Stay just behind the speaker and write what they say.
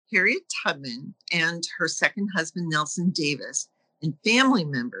Harriet Tubman and her second husband, Nelson Davis, and family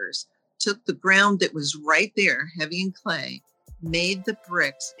members took the ground that was right there, heavy in clay, made the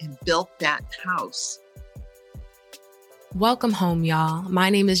bricks, and built that house. Welcome home, y'all. My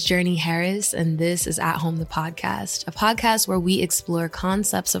name is Journey Harris, and this is At Home, the podcast, a podcast where we explore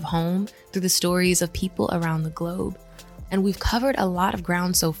concepts of home through the stories of people around the globe. And we've covered a lot of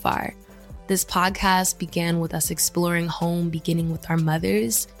ground so far. This podcast began with us exploring home, beginning with our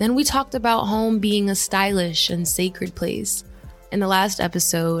mothers. Then we talked about home being a stylish and sacred place. In the last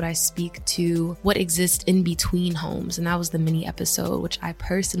episode, I speak to what exists in between homes, and that was the mini episode, which I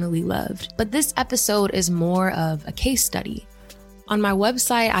personally loved. But this episode is more of a case study. On my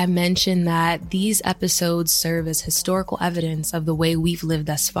website, I mentioned that these episodes serve as historical evidence of the way we've lived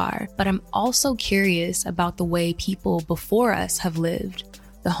thus far. But I'm also curious about the way people before us have lived,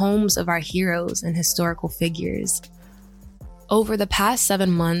 the homes of our heroes and historical figures. Over the past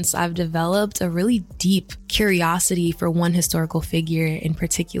 7 months, I've developed a really deep curiosity for one historical figure in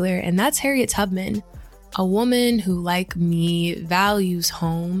particular, and that's Harriet Tubman, a woman who, like me, values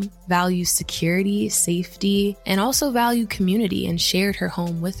home, values security, safety, and also valued community and shared her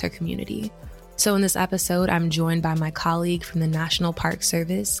home with her community. So in this episode, I'm joined by my colleague from the National Park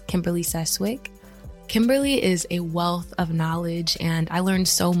Service, Kimberly Seswick. Kimberly is a wealth of knowledge, and I learned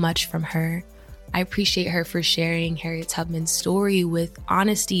so much from her. I appreciate her for sharing Harriet Tubman's story with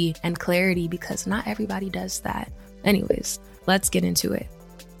honesty and clarity because not everybody does that. Anyways, let's get into it.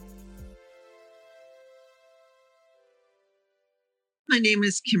 My name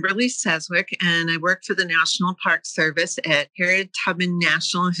is Kimberly Seswick, and I work for the National Park Service at Harriet Tubman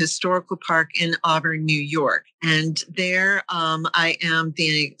National Historical Park in Auburn, New York. And there I am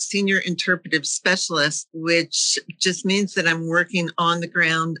the Senior Interpretive Specialist, which just means that I'm working on the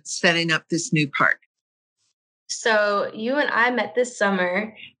ground setting up this new park. So you and I met this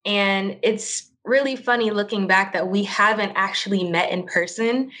summer, and it's really funny looking back that we haven't actually met in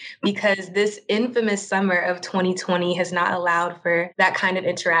person because this infamous summer of 2020 has not allowed for that kind of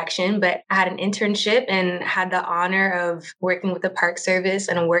interaction. But I had an internship and had the honor of working with the Park Service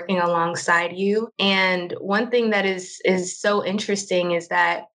and working alongside you. And one thing that is so interesting is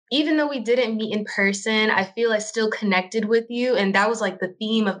that even though we didn't meet in person, I feel I still connected with you. And that was like the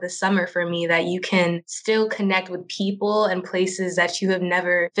theme of the summer for me, that you can still connect with people and places that you have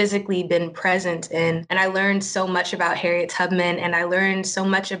never physically been present in. And I learned so much about Harriet Tubman, and I learned so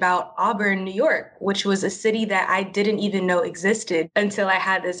much about Auburn, New York, which was a city that I didn't even know existed until I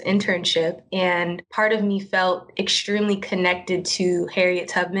had this internship. And part of me felt extremely connected to Harriet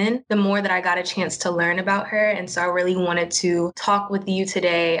Tubman the more that I got a chance to learn about her. And so I really wanted to talk with you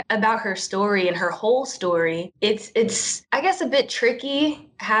today about her story and her whole story. It's I guess a bit tricky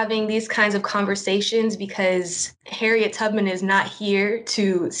having these kinds of conversations because Harriet Tubman is not here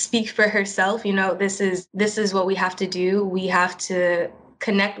to speak for herself. You know, this is what we have to do. We have to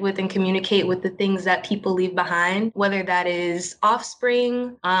connect with and communicate with the things that people leave behind, whether that is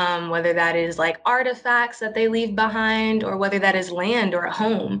offspring, whether that is like artifacts that they leave behind, or whether that is land or a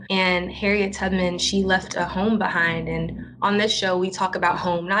home. And Harriet Tubman, she left a home behind. And on this show, we talk about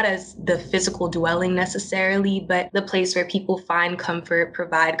home, not as the physical dwelling necessarily, but the place where people find comfort,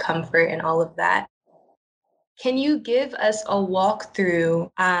 provide comfort, and all of that. Can you give us a walk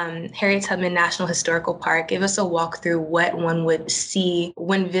through Harriet Tubman National Historical Park? Give us a walk through what one would see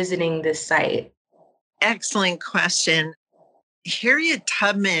when visiting this site. Excellent question. Harriet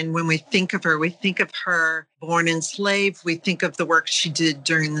Tubman, when we think of her born enslaved, we think of the work she did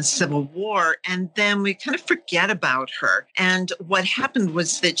during the Civil War, and then we kind of forget about her. And what happened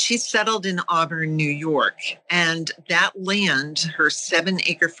was that she settled in Auburn, New York, and that land, her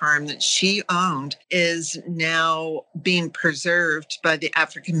 7-acre farm that she owned, is now being preserved by the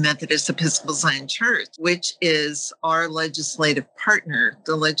African Methodist Episcopal Zion Church, which is our legislative partner,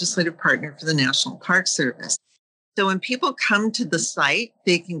 the legislative partner for the National Park Service. So when people come to the site,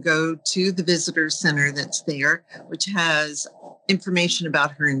 they can go to the visitor center that's there, which has information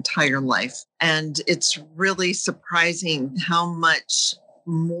about her entire life. And it's really surprising how much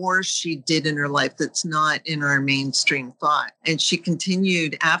more she did in her life that's not in our mainstream thought. And she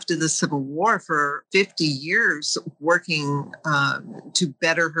continued after the Civil War for 50 years working to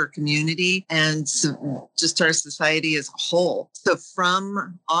better her community and just our society as a whole. So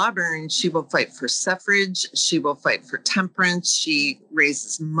from Auburn, she will fight for suffrage. She will fight for temperance. She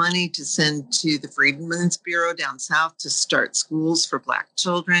raises money to send to the Freedmen's Bureau down south to start schools for Black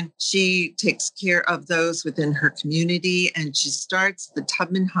children. She takes care of those within her community, and she starts the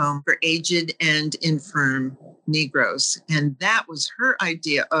Tubman Home for Aged and Infirm Negroes. And that was her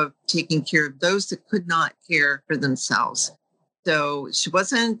idea of taking care of those that could not care for themselves. So she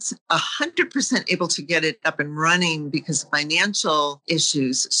wasn't 100% able to get it up and running because of financial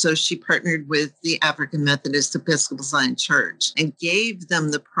issues. So she partnered with the African Methodist Episcopal Zion Church and gave them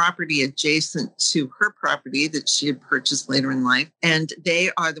the property adjacent to her property that she had purchased later in life. And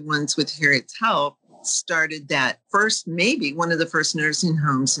they are the ones, with Harriet's help, started that first, maybe one of the first nursing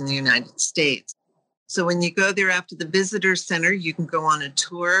homes in the United States. So when you go there after the visitor center, you can go on a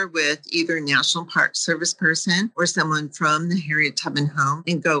tour with either a National Park Service person or someone from the Harriet Tubman home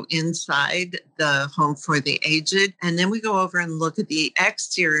and go inside the home for the aged. And then we go over and look at the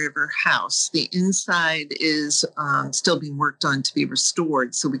exterior of her house. The inside is still being worked on to be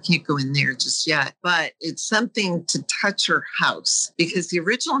restored, so we can't go in there just yet. But it's something to touch her house, because the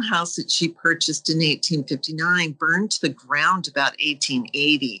original house that she purchased in 1859 burned to the ground about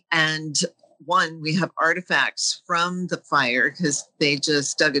 1880. And we have artifacts from the fire because they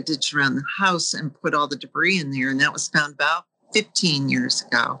just dug a ditch around the house and put all the debris in there. And that was found about 15 years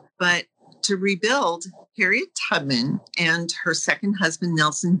ago. But to rebuild, Harriet Tubman and her second husband,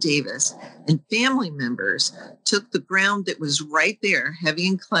 Nelson Davis, and family members took the ground that was right there, heavy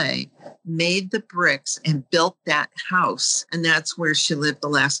in clay, made the bricks, and built that house. And that's where she lived the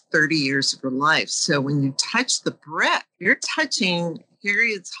last 30 years of her life. So when you touch the brick, you're touching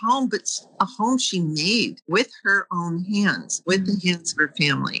Harriet's home, but a home she made with her own hands, with the hands of her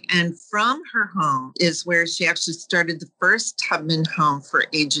family. And from her home is where she actually started the first Tubman home for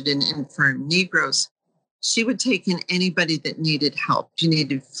aged and infirm Negroes. She would take in anybody that needed help. She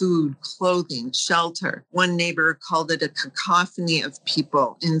needed food, clothing, shelter. One neighbor called it a cacophony of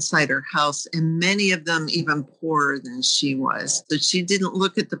people inside her house, and many of them even poorer than she was. So she didn't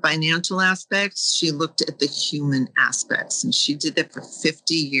look at the financial aspects. She looked at the human aspects, and she did that for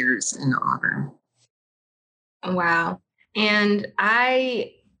 50 years in Auburn. Wow. And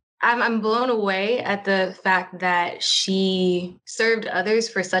I'm blown away at the fact that she served others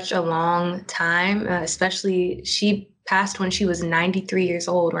for such a long time, especially she passed when she was 93 years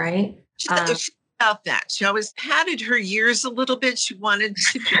old, right? About that. She always padded her years a little bit. She wanted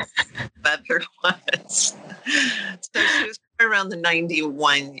to be better once. So she was around the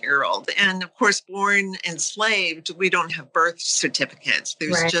 91-year-old. And of course, born enslaved, we don't have birth certificates.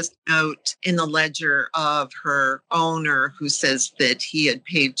 There's just a note in the ledger of her owner who says that he had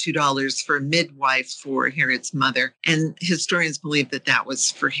paid $2 for a midwife for Harriet's mother. And historians believe that that was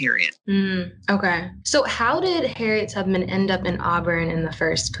for Harriet. Okay. So how did Harriet Tubman end up in Auburn in the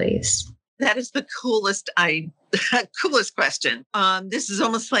first place? That is the coolest question. This is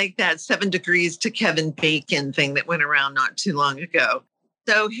almost like that 7 Degrees to Kevin Bacon thing that went around not too long ago.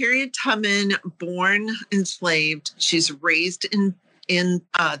 So Harriet Tubman, born enslaved, she's raised in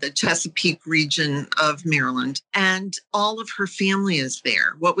the Chesapeake region of Maryland, and all of her family is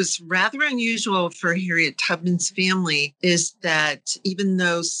there. What was rather unusual for Harriet Tubman's family is that even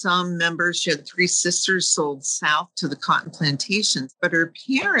though some members, she had 3 sisters, sold south to the cotton plantations, but her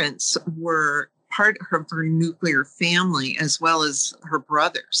parents were part of her nuclear family as well as her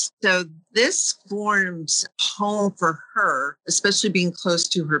brothers. So this formed home for her, especially being close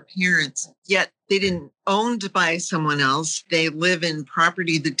to her parents, yet they didn't owned by someone else. They live in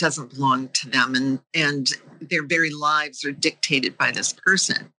property that doesn't belong to them, and their very lives are dictated by this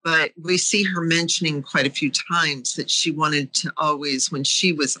person. But we see her mentioning quite a few times that she wanted to always, when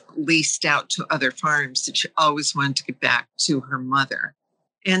she was leased out to other farms, that she always wanted to get back to her mother.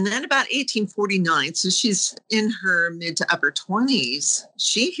 And then about 1849, so she's in her mid to upper 20s,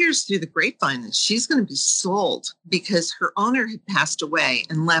 she hears through the grapevine that she's going to be sold because her owner had passed away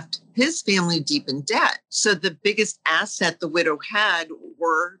and left his family deep in debt. So the biggest asset the widow had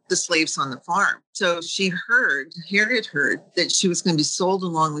were the slaves on the farm. So Harriet heard that she was going to be sold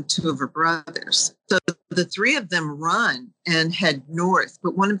along with 2 of her brothers. So the 3 of them run and head north.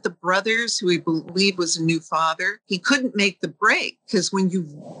 But one of the brothers, who we believe was a new father, he couldn't make the break, because when you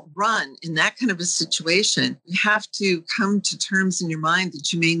run in that kind of a situation, you have to come to terms in your mind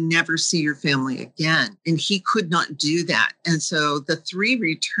that you may never see your family again. And he could not do that. And so the 3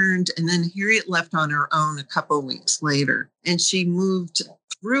 returned, and then Harriet left on her own a couple of weeks later. And she moved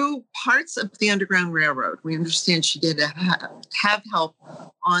through parts of the Underground Railroad. We understand she did have help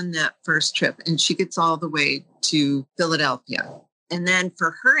on that first trip, and she gets all the way to Philadelphia. And then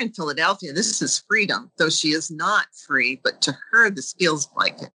for her in Philadelphia, this is freedom, though she is not free, but to her, this feels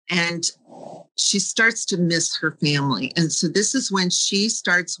like it. And she starts to miss her family. And so this is when she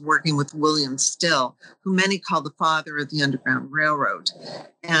starts working with William Still, who many call the father of the Underground Railroad.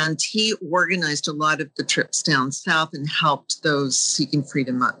 And he organized a lot of the trips down south and helped those seeking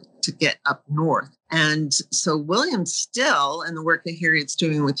freedom to get up north. And so William Still and the work that Harriet's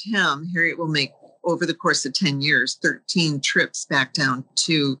doing with him, Harriet will make over the course of 10 years, 13 trips back down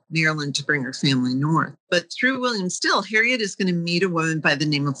to Maryland to bring her family north. But through William Still, Harriet is going to meet a woman by the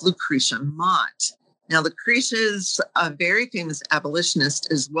name of Lucretia Mott. Now, Lucretia is a very famous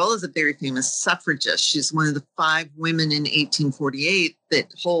abolitionist as well as a very famous suffragist. She's one of the 5 women in 1848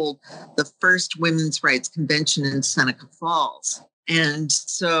 that hold the first women's rights convention in Seneca Falls. And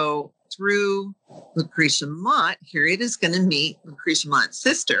so through Lucretia Mott, Harriet is going to meet Lucretia Mott's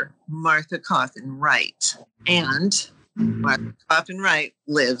sister, Martha Coffin Wright. And Martha Coffin Wright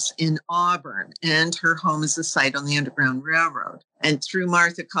lives in Auburn, and her home is a site on the Underground Railroad. And through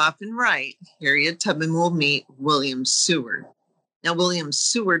Martha Coffin Wright, Harriet Tubman will meet William Seward. Now, William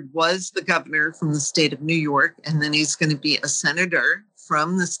Seward was the governor from the state of New York, and then he's going to be a senator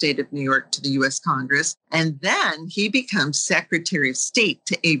from the state of New York to the U.S. Congress. And then he becomes Secretary of State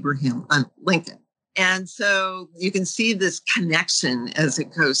to Abraham Lincoln. And so you can see this connection as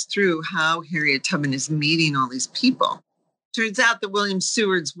it goes through how Harriet Tubman is meeting all these people. Turns out that William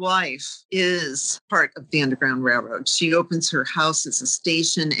Seward's wife is part of the Underground Railroad. She opens her house as a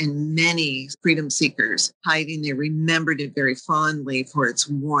station, and many freedom seekers hiding there remembered it very fondly for its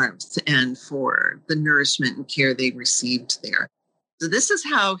warmth and for the nourishment and care they received there. So this is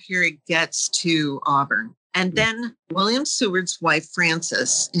how Harriet gets to Auburn. And then William Seward's wife,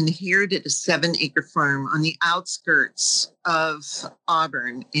 Frances, inherited a 7-acre farm on the outskirts of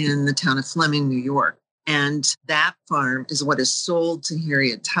Auburn in the town of Fleming, New York. And that farm is what is sold to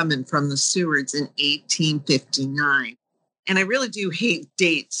Harriet Tubman from the Sewards in 1859. And I really do hate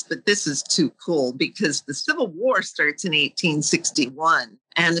dates, but this is too cool because the Civil War starts in 1861.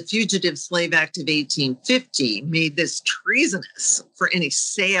 And the Fugitive Slave Act of 1850 made this treasonous for any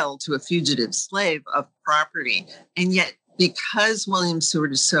sale to a fugitive slave of property. And yet, because William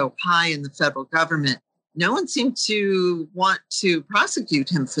Seward is so high in the federal government, no one seemed to want to prosecute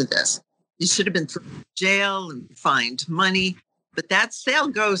him for this. He should have been thrown in jail and fined money. But that sale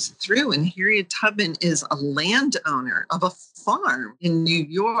goes through, and Harriet Tubman is a landowner of a farm in New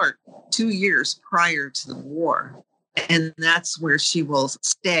York 2 years prior to the war. And that's where she will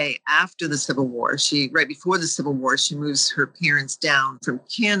stay after the Civil War. Right before the Civil War, she moves her parents down from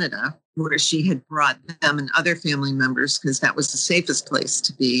Canada, where she had brought them and other family members because that was the safest place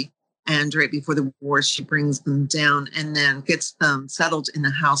to be. And right before the war, she brings them down and then gets them settled in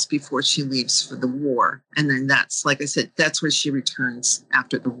a house before she leaves for the war. And then that's, like I said, that's where she returns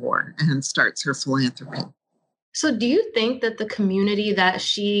after the war and starts her philanthropy. So do you think that the community that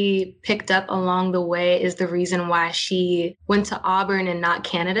she picked up along the way is the reason why she went to Auburn and not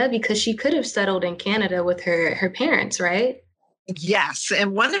Canada? Because she could have settled in Canada with her parents, right? Yes.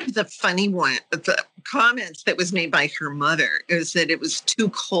 And one of the the comments that was made by her mother is that it was too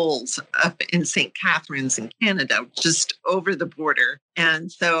cold up in St. Catharines in Canada, just over the border.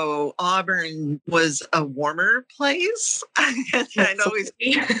 And so Auburn was a warmer place. I'd always...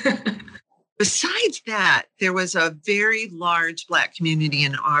 Besides that, there was a very large Black community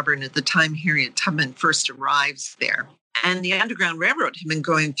in Auburn at the time Harriet Tubman first arrives there. And the Underground Railroad had been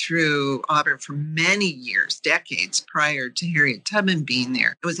going through Auburn for many years, decades prior to Harriet Tubman being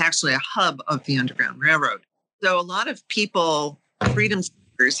there. It was actually a hub of the Underground Railroad. So a lot of people, freedom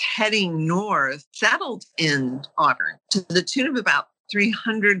seekers heading north, settled in Auburn to the tune of about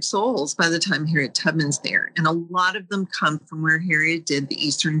 300 souls by the time Harriet Tubman's there. And a lot of them come from where Harriet did the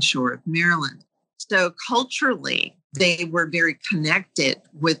eastern shore of Maryland. So culturally, they were very connected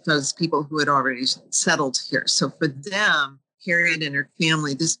with those people who had already settled here. So for them, Harriet and her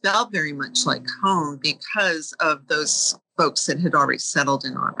family, this felt very much like home because of those folks that had already settled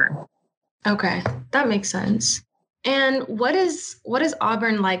in Auburn. Okay, that makes sense. And what is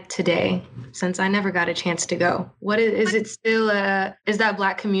Auburn like today? Since I never got a chance to go, is it still is that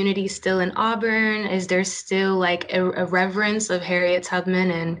Black community still in Auburn? Is there still like a reverence of Harriet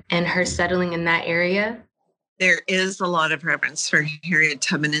Tubman and her settling in that area? There is a lot of reverence for Harriet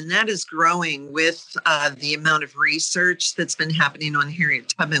Tubman, and that is growing with the amount of research that's been happening on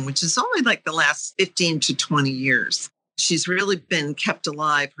Harriet Tubman, which is only like the last 15 to 20 years. She's really been kept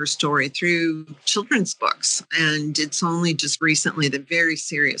alive, her story, through children's books. And it's only just recently that very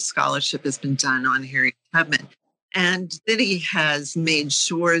serious scholarship has been done on Harriet Tubman. And City has made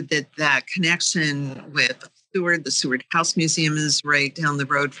sure that that connection with Seward, the Seward House Museum is right down the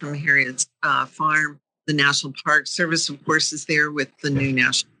road from Harriet's farm. The National Park Service, of course, is there with the new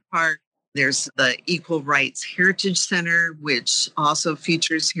National Park. There's the Equal Rights Heritage Center, which also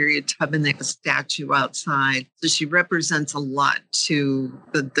features Harriet Tubman. They have a statue outside. So she represents a lot to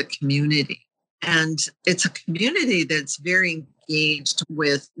the community. And it's a community that's very engaged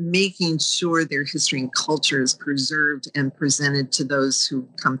with making sure their history and culture is preserved and presented to those who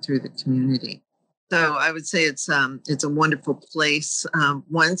come through the community. So I would say it's a wonderful place.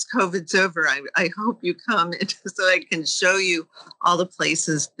 Once COVID's over, I hope you come so I can show you all the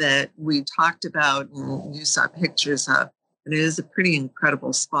places that we talked about and you saw pictures of. And it is a pretty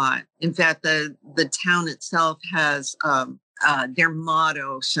incredible spot. In fact, the town itself has their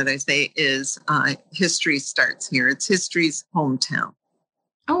motto, should I say, is history starts here. It's history's hometown.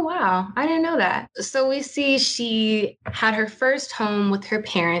 Oh, wow. I didn't know that. So we see she had her first home with her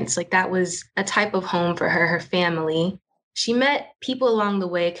parents. Like that was a type of home for her family. She met people along the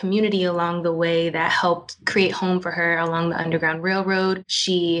way, community along the way that helped create home for her along the Underground Railroad.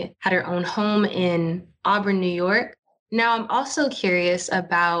 She had her own home in Auburn, New York. Now, I'm also curious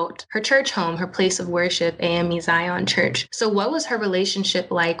about her church home, her place of worship, AME Zion Church. So what was her relationship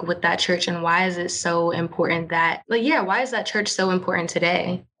like with that church, and why is it so important why is that church so important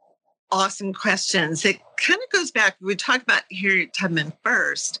today? Awesome questions. It kind of goes back, we talked about Harriet Tubman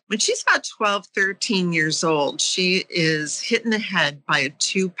first. When she's about 12, 13 years old, she is hit in the head by a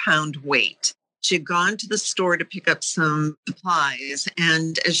 2-pound weight. She had gone to the store to pick up some supplies.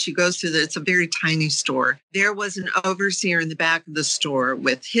 And as she goes through it's a very tiny store. There was an overseer in the back of the store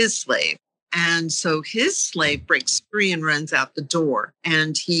with his slave. And so his slave breaks free and runs out the door.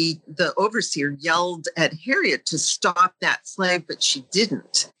 And the overseer yelled at Harriet to stop that slave, but she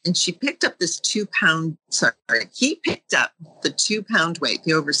didn't. And she picked up he picked up the 2-pound weight,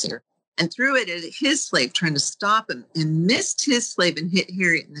 the overseer, and threw it at his slave, trying to stop him, and missed his slave and hit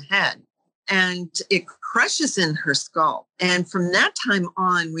Harriet in the head. And it crushes in her skull. And from that time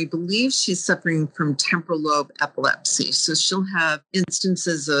on, we believe she's suffering from temporal lobe epilepsy. So she'll have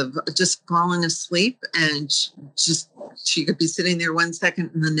instances of just falling asleep, and she could be sitting there 1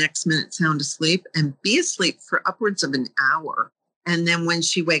 second and the next minute sound asleep and be asleep for upwards of an hour. And then when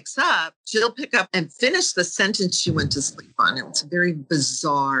she wakes up, she'll pick up and finish the sentence she went to sleep on. It's a very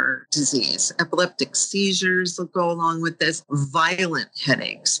bizarre disease. Epileptic seizures will go along with this, violent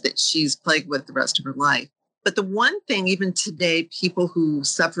headaches that she's plagued with the rest of her life. But the one thing, even today, people who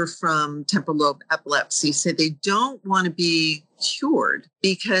suffer from temporal lobe epilepsy say they don't want to be cured,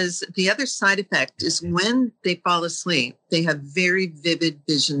 because the other side effect is when they fall asleep, they have very vivid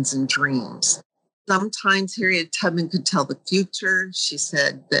visions and dreams. Sometimes Harriet Tubman could tell the future. She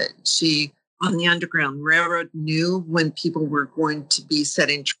said that she, on the Underground Railroad, knew when people were going to be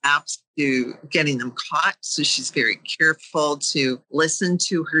setting traps to getting them caught. So she's very careful to listen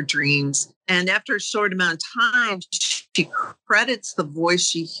to her dreams. And after a short amount of time, she credits the voice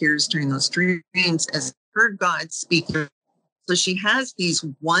she hears during those dreams as her God speaking. So she has these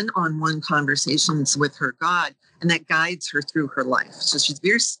one-on-one conversations with her God, and that guides her through her life. So she's a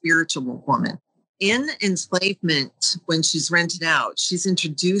very spiritual woman. In enslavement, when she's rented out, she's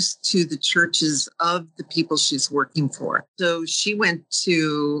introduced to the churches of the people she's working for. So she went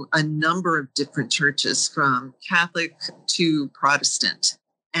to a number of different churches, from Catholic to Protestant.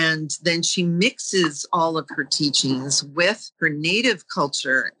 And then she mixes all of her teachings with her native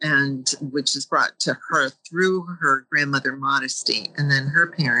culture, and which is brought to her through her grandmother Modesty and then her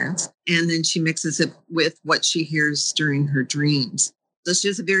parents. And then she mixes it with what she hears during her dreams. So she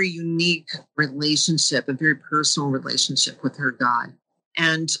has a very unique relationship, a very personal relationship with her God.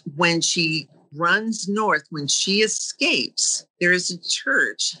 And when she runs north, when she escapes, there is a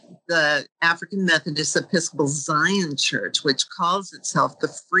church, the African Methodist Episcopal Zion Church, which calls itself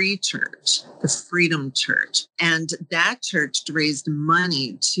the Free Church, the Freedom Church. And that church raised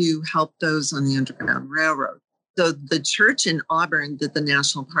money to help those on the Underground Railroad. So the church in Auburn that the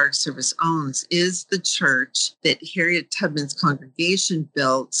National Park Service owns is the church that Harriet Tubman's congregation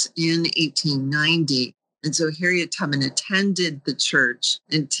built in 1890. And so Harriet Tubman attended the church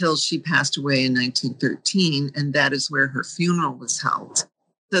until she passed away in 1913, and that is where her funeral was held.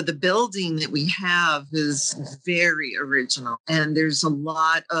 So the building that we have is very original, and there's a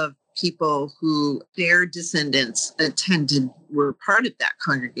lot of people who their descendants were part of that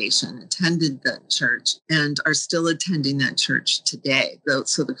congregation, attended that church, and are still attending that church today.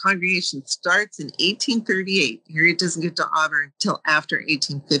 So the congregation starts in 1838. Harriet doesn't get to Auburn until after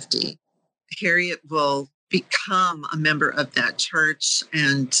 1850. Harriet will become a member of that church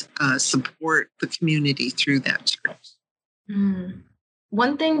and support the community through that church. Mm.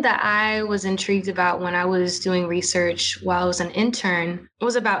 One thing that I was intrigued about when I was doing research while I was an intern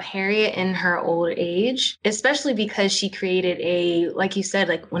was about Harriet in her old age, especially because she created like you said,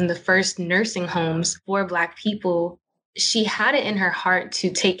 like one of the first nursing homes for Black people. She had it in her heart to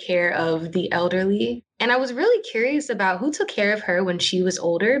take care of the elderly. And I was really curious about who took care of her when she was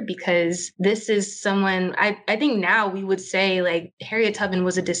older, because this is someone I think now we would say like Harriet Tubman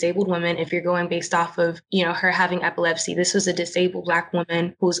was a disabled woman if you're going based off of, her having epilepsy. This was a disabled Black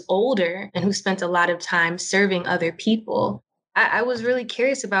woman who's older and who spent a lot of time serving other people. I was really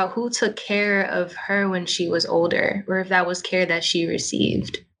curious about who took care of her when she was older, or if that was care that she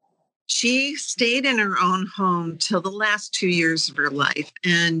received. She stayed in her own home till the last 2 years of her life,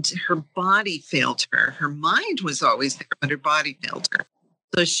 and her body failed her. Her mind was always there, but her body failed her.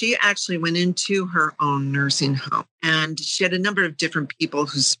 So she actually went into her own nursing home, and she had a number of different people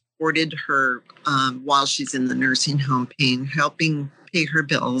who supported her while she's in the nursing home, helping pay her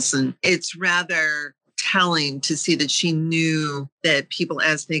bills. And it's rather telling to see that she knew that people,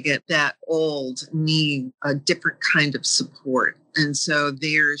 as they get that old, need a different kind of support. And so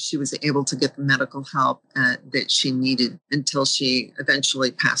there she was able to get the medical help that she needed until she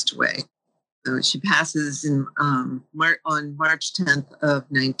eventually passed away. So she passes on March 10th of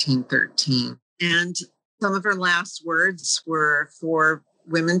 1913. And some of her last words were for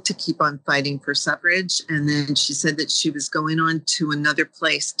women to keep on fighting for suffrage. And then she said that she was going on to another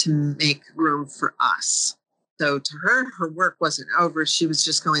place to make room for us. So to her, her work wasn't over. She was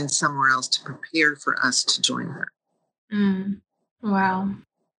just going somewhere else to prepare for us to join her. Wow.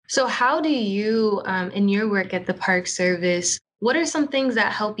 So how do you, in your work at the Park Service, what are some things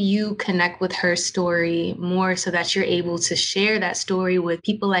that help you connect with her story more so that you're able to share that story with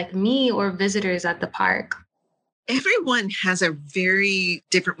people like me or visitors at the park? Everyone has a very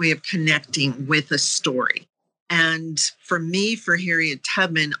different way of connecting with a story. And for me, for Harriet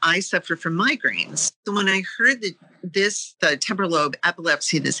Tubman, I suffer from migraines. So when I heard that the temporal lobe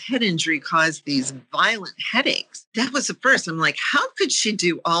epilepsy, this head injury caused these violent headaches, that was the first. I'm like, how could she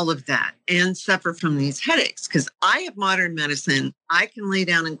do all of that and suffer from these headaches? Because I have modern medicine. I can lay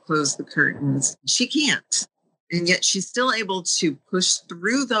down and close the curtains. She can't. And yet she's still able to push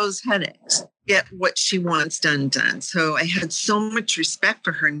through those headaches, get what she wants done. So I had so much respect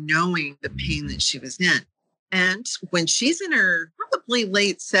for her, knowing the pain that she was in. And when she's in her probably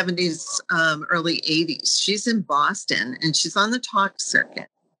late 70s, early 80s, she's in Boston and she's on the talk circuit.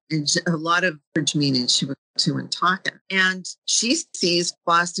 And a lot of church meetings she would go to and talking. And she sees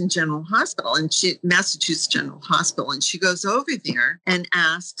Boston General Hospital and Massachusetts General Hospital. And she goes over there and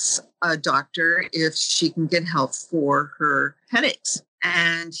asks a doctor if she can get help for her headaches.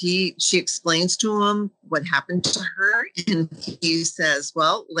 And she explains to him what happened to her. And he says,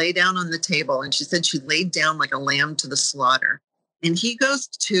 well, lay down on the table. And she said she laid down like a lamb to the slaughter. And he goes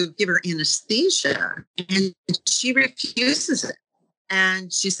to give her anesthesia and she refuses it.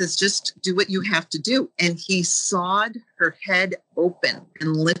 And she says, just do what you have to do. And he sawed her head open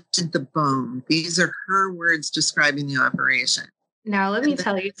and lifted the bone. These are her words describing the operation. Now, let me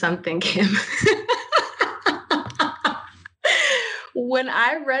tell you something, Kim. When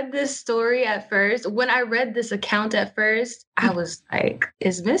I read this story at first, when I read this account at first, I was like,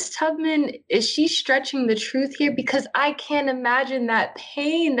 is Miss Tubman, is she stretching the truth here? Because I can't imagine that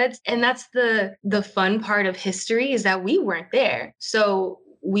pain. That's the fun part of history, is that we weren't there. So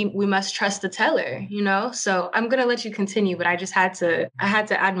we must trust the teller, So I'm going to let you continue, but I had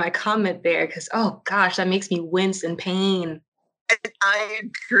to add my comment there because, oh gosh, that makes me wince in pain. I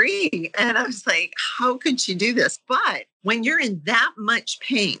agree. And I was like, how could she do this? But when you're in that much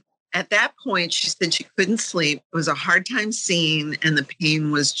pain, at that point, she said she couldn't sleep. It was a hard time seeing, and the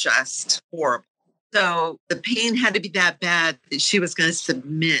pain was just horrible. So the pain had to be that bad that she was going to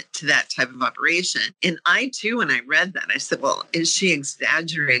submit to that type of operation. And I, too, when I read that, I said, well, is she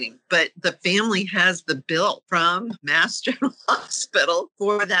exaggerating? But the family has the bill from Mass General Hospital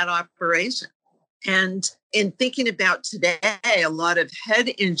for that operation. And in thinking about today, a lot of head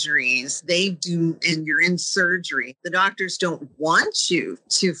injuries, they do, and you're in surgery, the doctors don't want you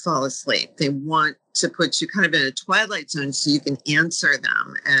to fall asleep. They want to put you kind of in a twilight zone so you can answer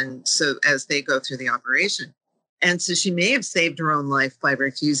them. And so as they go through the operation. And so she may have saved her own life by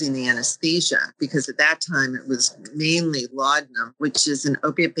refusing the anesthesia, because at that time it was mainly laudanum, which is an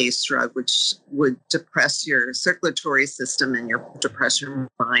opiate-based drug, which would depress your circulatory system and depress your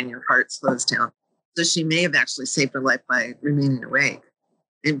mind, your heart slows down. So she may have actually saved her life by remaining awake.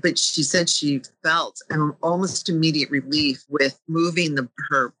 But she said she felt an almost immediate relief with moving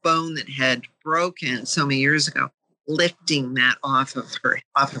her bone that had broken so many years ago, lifting that off of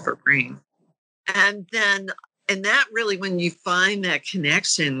her brain. And that really, when you find that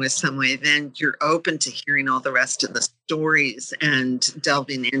connection with someone, then you're open to hearing all the rest of the stories and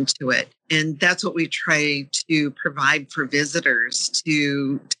delving into it. And that's what we try to provide for visitors,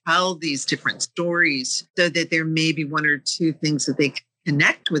 to tell these different stories so that there may be one or two things that they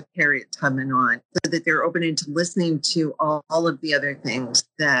connect with Harriet Tubman on, so that they're open into listening to all of the other things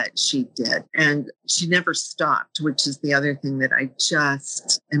that she did. And she never stopped, which is the other thing that I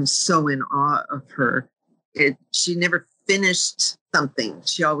just am so in awe of her. She never finished something.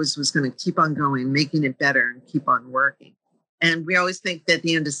 She always was going to keep on going, making it better and keep on working. And we always think that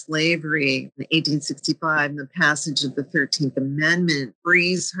the end of slavery in 1865 and the passage of the 13th Amendment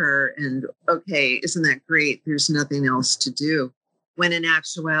frees her. And okay, isn't that great? There's nothing else to do. When in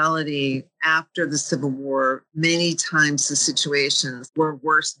actuality, after the Civil War, many times the situations were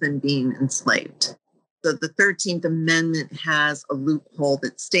worse than being enslaved. So the 13th Amendment has a loophole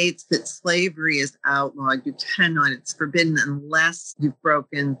that states that slavery is outlawed. You cannot, it's forbidden unless you've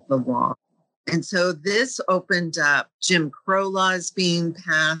broken the law. And so this opened up Jim Crow laws being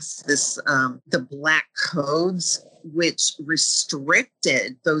passed, the Black Codes, which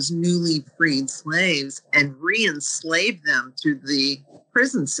restricted those newly freed slaves and re-enslaved them through the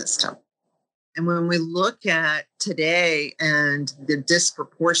prison system. And when we look at today and the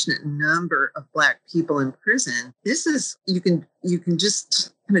disproportionate number of Black people in prison, this is, you can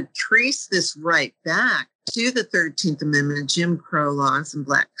just kind of trace this right back to the 13th Amendment, Jim Crow laws and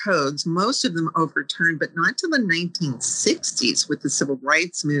Black Codes, most of them overturned, but not till the 1960s with the Civil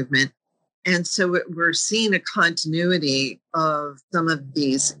Rights Movement. And so we're seeing a continuity of some of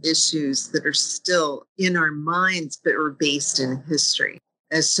these issues that are still in our minds, but are based in history,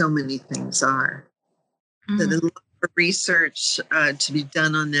 as so many things are. Mm-hmm. So there's a lot of research to be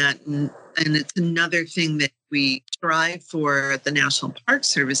done on that. And it's another thing that we strive for at the National Park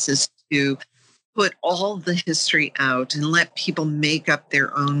Service is to put all the history out and let people make up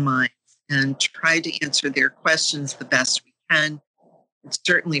their own minds and try to answer their questions the best we can.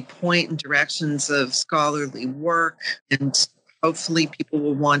 Certainly point in directions of scholarly work, and hopefully people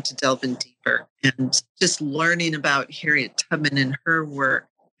will want to delve in deeper. And just learning about Harriet Tubman and her work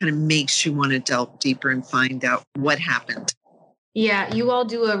kind of makes you want to delve deeper and find out what happened. Yeah, you all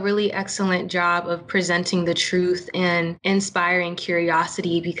do a really excellent job of presenting the truth and inspiring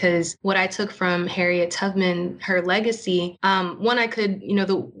curiosity, because what I took from Harriet Tubman, her legacy,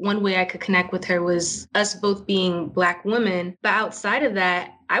 the one way I could connect with her was us both being Black women. But outside of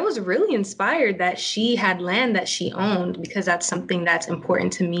that, I was really inspired that she had land that she owned, because that's something that's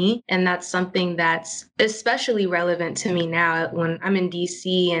important to me. And that's something that's especially relevant to me now when I'm in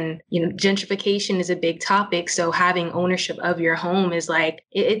DC and, gentrification is a big topic. So having ownership of your home is like,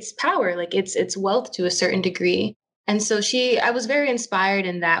 it's power, like it's wealth to a certain degree. And so I was very inspired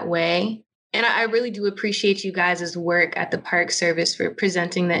in that way. And I really do appreciate you guys' work at the Park Service for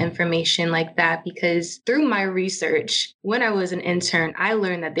presenting the information like that, because through my research, when I was an intern, I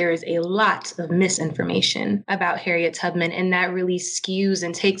learned that there is a lot of misinformation about Harriet Tubman, and that really skews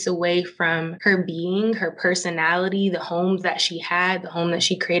and takes away from her being, her personality, the homes that she had, the home that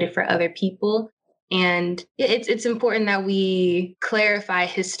she created for other people. And it's important that we clarify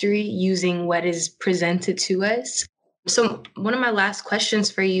history using what is presented to us. So one of my last questions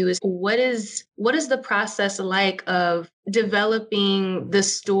for you is, what is the process like of developing the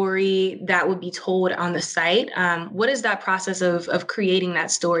story that would be told on the site? What is that process of creating that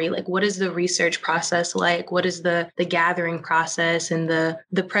story? Like, what is the research process like? What is the gathering process and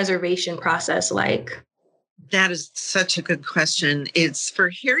the preservation process like? That is such a good question. It's for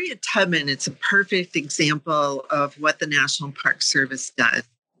Harriet Tubman, it's a perfect example of what the National Park Service does.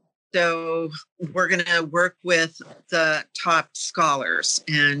 So we're going to work with the top scholars.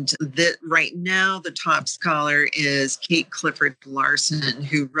 And right now, the top scholar is Kate Clifford Larson,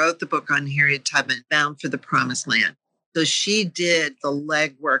 who wrote the book on Harriet Tubman, Bound for the Promised Land. So she did the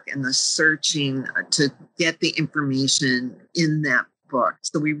legwork and the searching to get the information in that book.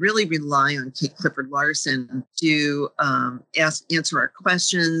 So we really rely on Kate Clifford Larson to answer our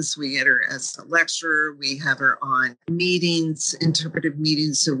questions. We get her as a lecturer. We have her on meetings, interpretive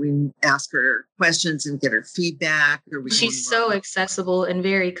meetings. So we ask her questions and get her feedback. She's so accessible and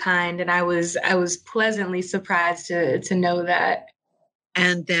very kind. And I was pleasantly surprised to know that.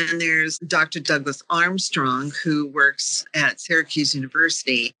 And then there's Dr. Douglas Armstrong, who works at Syracuse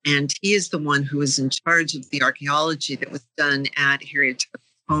University, and he is the one who is in charge of the archaeology that was done at Harriet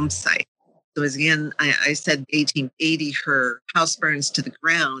Tubman's home site. So as again, I said 1880, her house burns to the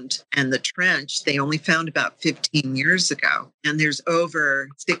ground, and the trench they only found about 15 years ago. And there's over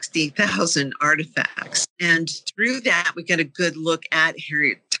 60,000 artifacts. And through that, we get a good look at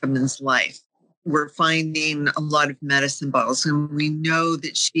Harriet Tubman's life. We're finding a lot of medicine bottles, and we know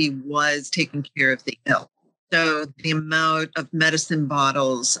that she was taking care of the ill. So the amount of medicine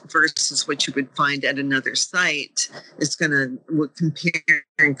bottles versus what you would find at another site is we'll compare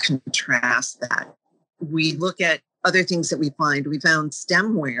and contrast that. We look at other things that we found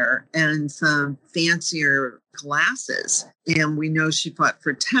stemware and some fancier glasses. And we know she fought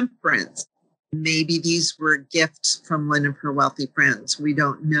for temperance. Maybe these were gifts from one of her wealthy friends. We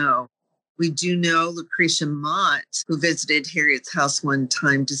don't know. We do know Lucretia Mott, who visited Harriet's house one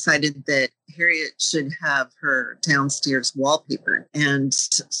time, decided that Harriet should have her downstairs wallpapered. And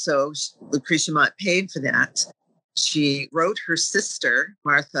so Lucretia Mott paid for that. She wrote her sister,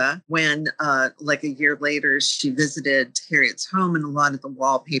 Martha, when like a year later, she visited Harriet's home and a lot of the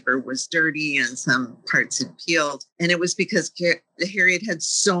wallpaper was dirty and some parts had peeled. And it was because Harriet had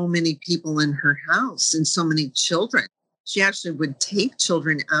so many people in her house and so many children. She actually would take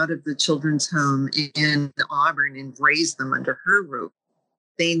children out of the children's home in Auburn and raise them under her roof.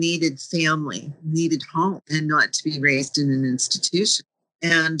 They needed family, needed home, and not to be raised in an institution.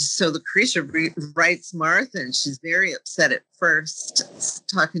 And so Lucretia writes Martha, and she's very upset at first,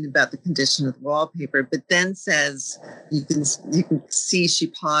 talking about the condition of the wallpaper, but then says, you can see she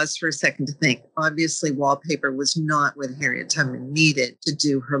paused for a second to think, obviously wallpaper was not what Harriet Tubman needed to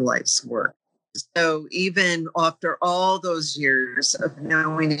do her life's work. So even after all those years of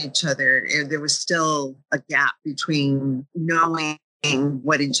knowing each other, there was still a gap between knowing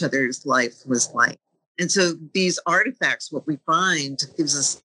what each other's life was like. And so these artifacts, what we find, gives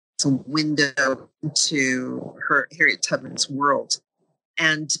us a window into Harriet Tubman's world.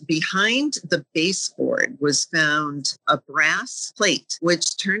 And behind the baseboard was found a brass plate,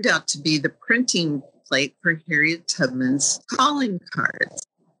 which turned out to be the printing plate for Harriet Tubman's calling cards.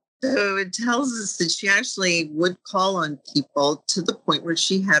 So it tells us that she actually would call on people to the point where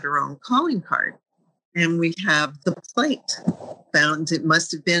she had her own calling card. And we have the plate found. It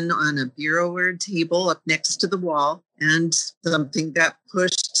must have been on a bureau or a table up next to the wall, and something got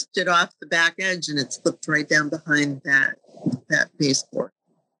pushed it off the back edge and it slipped right down behind that baseboard.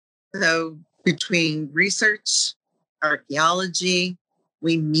 So between research, archaeology,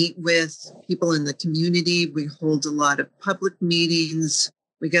 we meet with people in the community. We hold a lot of public meetings.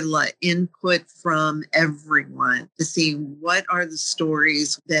 We get a lot of input from everyone to see what are the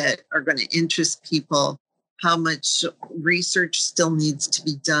stories that are going to interest people, how much research still needs to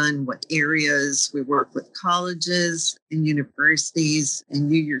be done, what areas. We work with colleges and universities,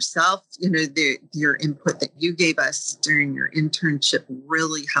 and you yourself, your input that you gave us during your internship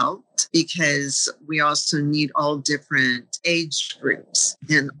really helped, because we also need all different age groups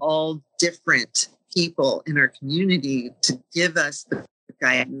and all different people in our community to give us the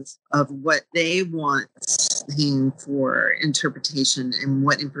guidance of what they want seen for interpretation and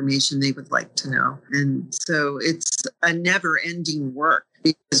what information they would like to know. And so it's a never-ending work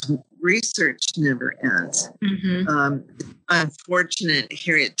because research never ends. Mm-hmm. Unfortunate,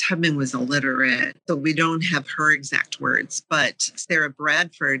 Harriet Tubman was illiterate, so we don't have her exact words, but Sarah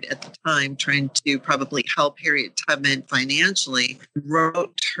Bradford at the time, trying to probably help Harriet Tubman financially,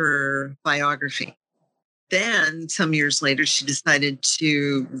 wrote her biography. Then, some years later, she decided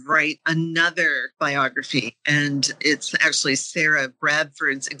to write another biography. And it's actually Sarah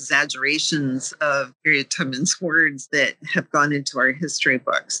Bradford's exaggerations of Harriet Tubman's words that have gone into our history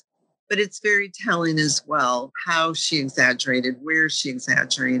books. But it's very telling as well how she exaggerated, where she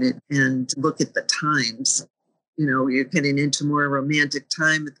exaggerated, and look at the times. You're getting into more romantic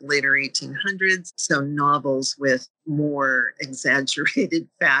time at the later 1800s. So novels with more exaggerated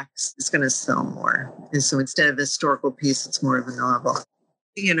facts is going to sell more. And so instead of a historical piece, it's more of a novel.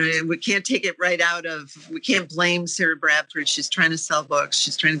 We can't take it we can't blame Sarah Bradford. She's trying to sell books.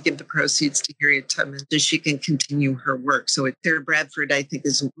 She's trying to give the proceeds to Harriet Tubman so she can continue her work. So Sarah Bradford, I think,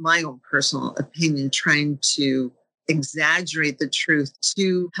 is my own personal opinion, trying to exaggerate the truth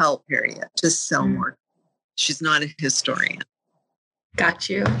to help Harriet to sell more. She's not a historian. Got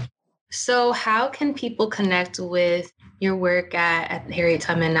you. So how can people connect with your work at Harriet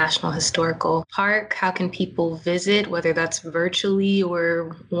Tubman National Historical Park? How can people visit, whether that's virtually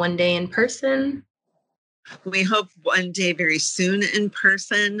or one day in person? We hope one day very soon in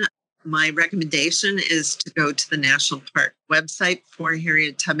person. My recommendation is to go to the National Park website for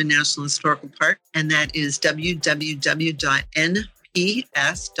Harriet Tubman National Historical Park, and that is www.nps.gov/HART.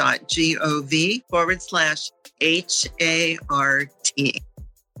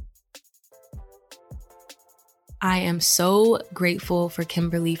 I am so grateful for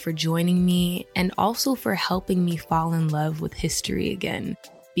Kimberly for joining me and also for helping me fall in love with history again,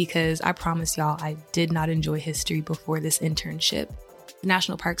 because I promise y'all I did not enjoy history before this internship. The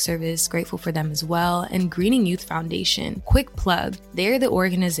National Park Service, grateful for them as well, and Greening Youth Foundation. Quick plug, they're the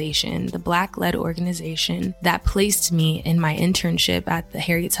organization, the Black-led organization that placed me in my internship at the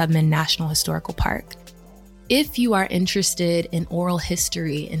Harriet Tubman National Historical Park. If you are interested in oral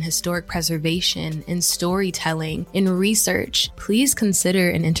history, in historic preservation, in storytelling, in research, please consider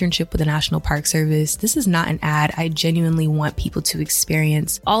an internship with the National Park Service. This is not an ad. I genuinely want people to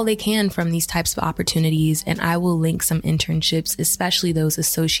experience all they can from these types of opportunities, and I will link some internships, especially those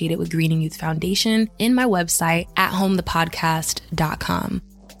associated with Greening Youth Foundation, in my website, athomethepodcast.com.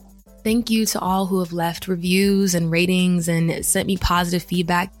 Thank you to all who have left reviews and ratings and sent me positive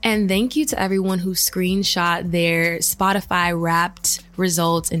feedback. And thank you to everyone who screenshot their Spotify Wrapped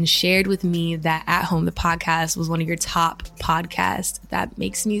results and shared with me that At Home, the podcast, was one of your top podcasts. That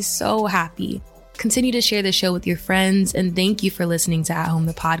makes me so happy. Continue to share the show with your friends. And thank you for listening to At Home,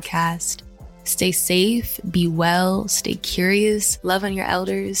 the podcast. Stay safe, be well, stay curious, love on your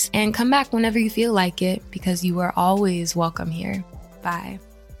elders, and come back whenever you feel like it, because you are always welcome here. Bye.